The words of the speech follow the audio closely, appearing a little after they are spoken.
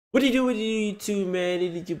What do you do with you two, man?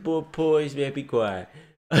 It is your boy Poise, man. Be quiet.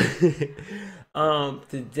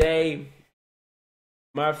 Today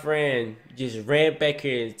my friend just ran back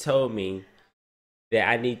here and told me that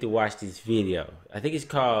I need to watch this video. I think it's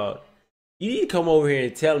called You Need to Come Over Here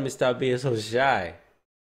and Tell Him to Stop Being So Shy.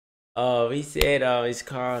 He said it's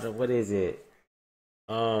called what is it?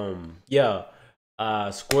 Yeah.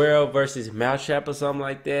 Squirrel versus Mousetrap or something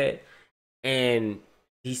like that. And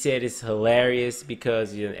he said it's hilarious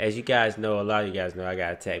because as you guys know, a lot of you guys know I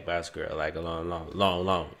got attacked by a squirrel like a long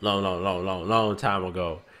time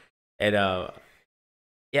ago. And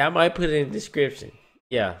yeah, I might put it in the description.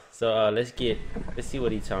 Yeah, so let's see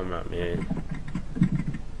what he's talking about, man.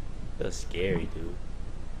 That's scary, dude.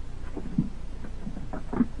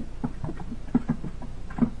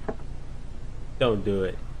 Don't do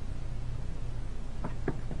it.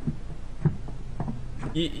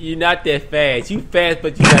 You're not that fast. You fast,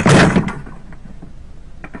 but you're not that.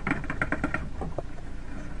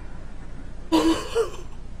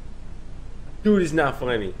 Dude, it's not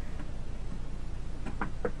funny.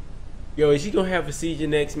 Yo, is she gonna have a seizure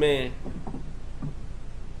next, man?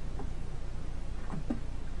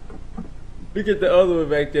 Look at the other one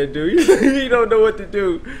back there, dude. He don't know what to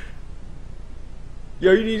do.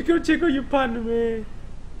 Yo, you need to go check on your partner, man.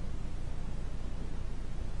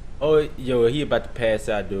 Oh, yo, he about to pass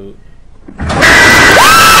out, dude.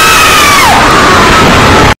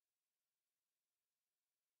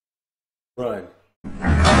 Run.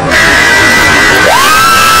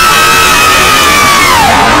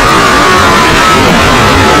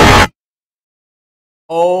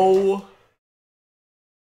 Oh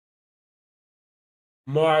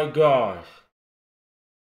my gosh.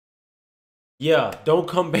 Yeah, don't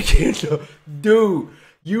come back in. Dude,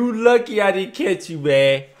 you lucky I didn't catch you,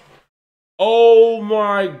 man. Oh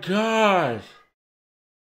my gosh.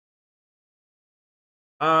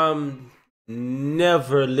 I'm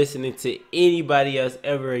never listening to anybody else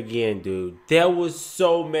ever again, dude. That was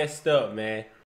so messed up, man.